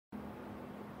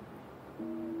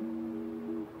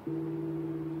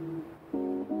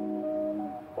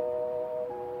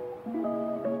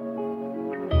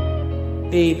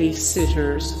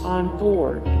Babysitters on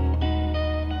board.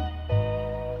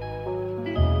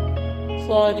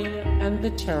 Claudia and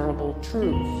the terrible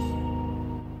truth.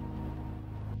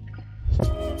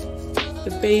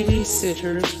 The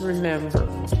babysitters remember.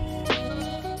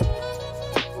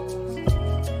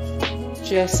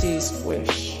 Jesse's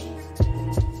wish.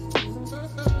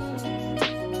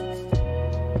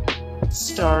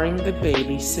 Starring the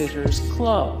Babysitters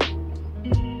Club.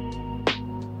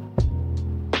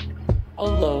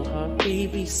 Aloha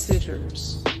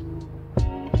Babysitters.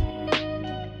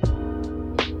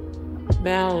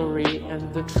 Mallory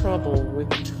and the Trouble with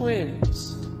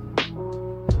Twins.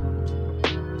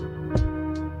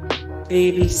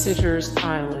 Babysitter's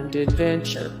Island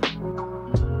Adventure.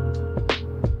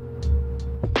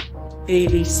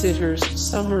 Babysitter's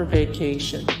Summer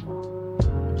Vacation.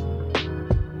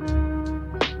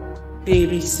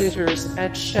 Babysitters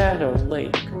at Shadow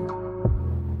Lake.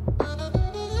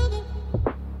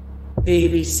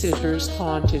 Babysitter's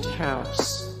Haunted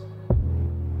House.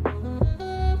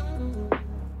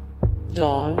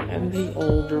 Dawn and the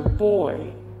Older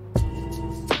Boy.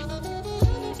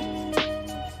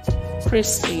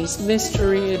 Kristy's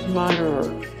Mystery Admirer.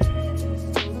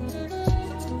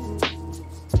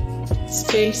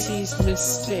 Stacey's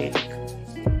Mistake.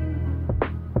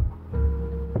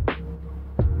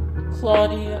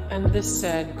 Claudia and the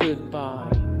Sad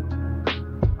Goodbye.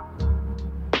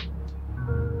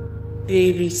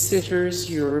 Babysitter's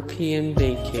European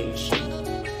Vacation.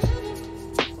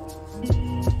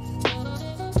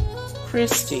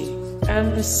 Kristy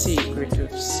and the Secret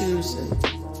of Susan.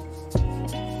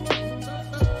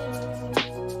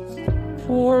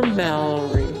 Poor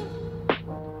Mallory.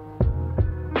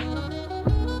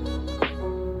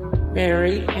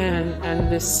 Mary Ann and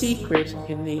the Secret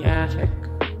in the Attic.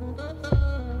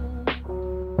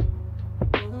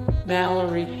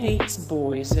 Mallory hates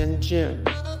boys and gym.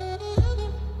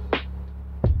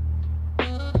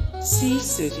 Sea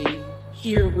City,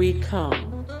 Here We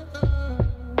Come.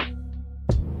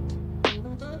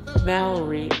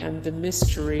 Mallory and the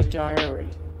Mystery Diary.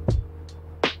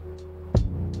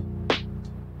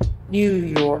 New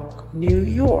York, New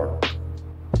York.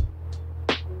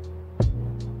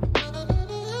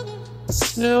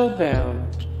 Snowbound.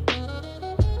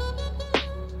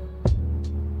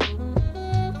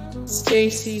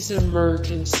 Stacey's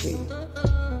Emergency.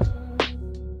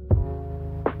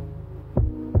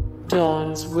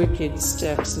 Dawn's Wicked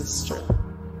Stepsister.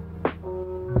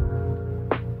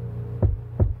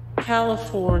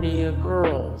 California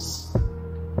Girls.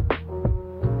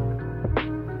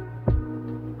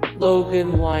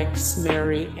 Logan Likes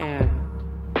Mary Ann.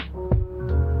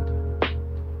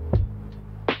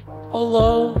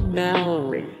 Hello,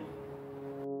 Mallory.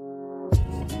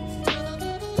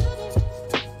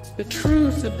 The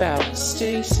Truth About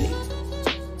Stacey.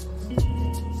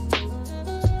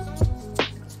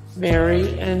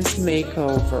 Mary Ann's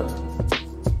Makeover.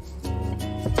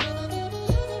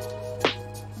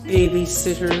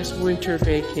 Babysitter's Winter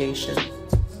Vacation.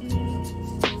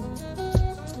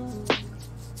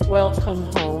 Welcome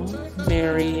Home,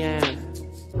 Mary Ann.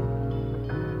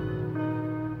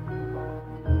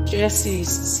 Jesse's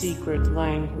Secret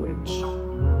Language.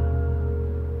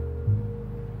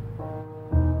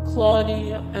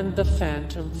 Claudia and the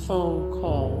Phantom Phone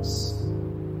Calls.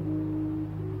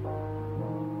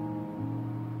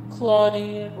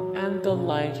 Claudia and the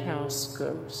Lighthouse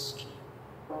Ghost.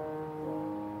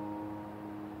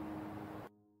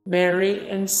 Mary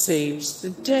Ann Saves the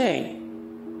Day.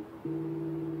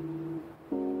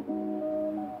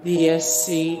 The SC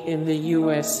in the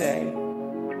USA.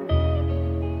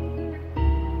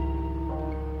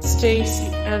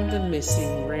 Stacey and the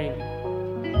Missing Ring.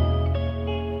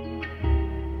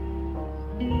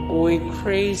 Boy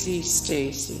Crazy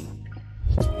Stacey.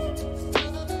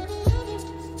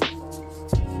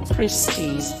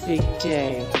 Kristy's Big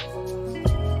Day.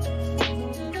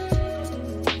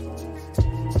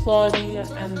 Claudia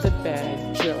and the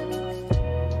Bad Joke.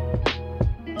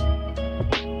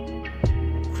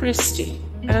 Kristy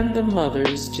and the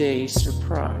Mother's Day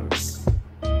Surprise.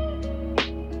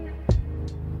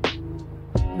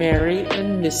 Mary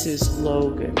and Mrs.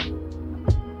 Logan.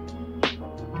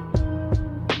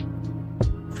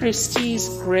 Kristy's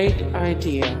Great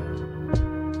Idea.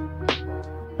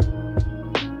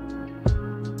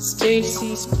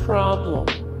 Stacey's Problem.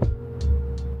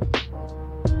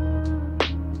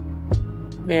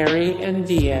 Mary and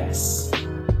V.S.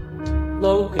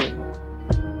 Logan.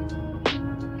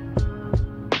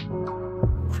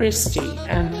 Kristy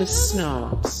and the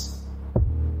Snobs.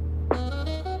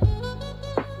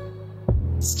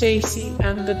 Stacey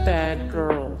and the Bad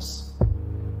Girls.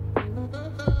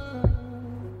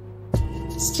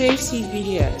 Stacey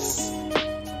vs.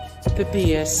 the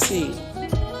BSC.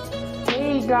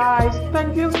 Hey guys,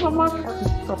 thank you so much for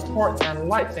the support and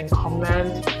likes and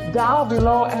comments down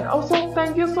below, and also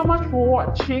thank you so much for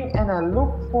watching, and I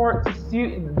look forward to see you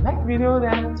in the next video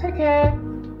then. Take care.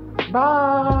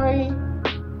 Bye.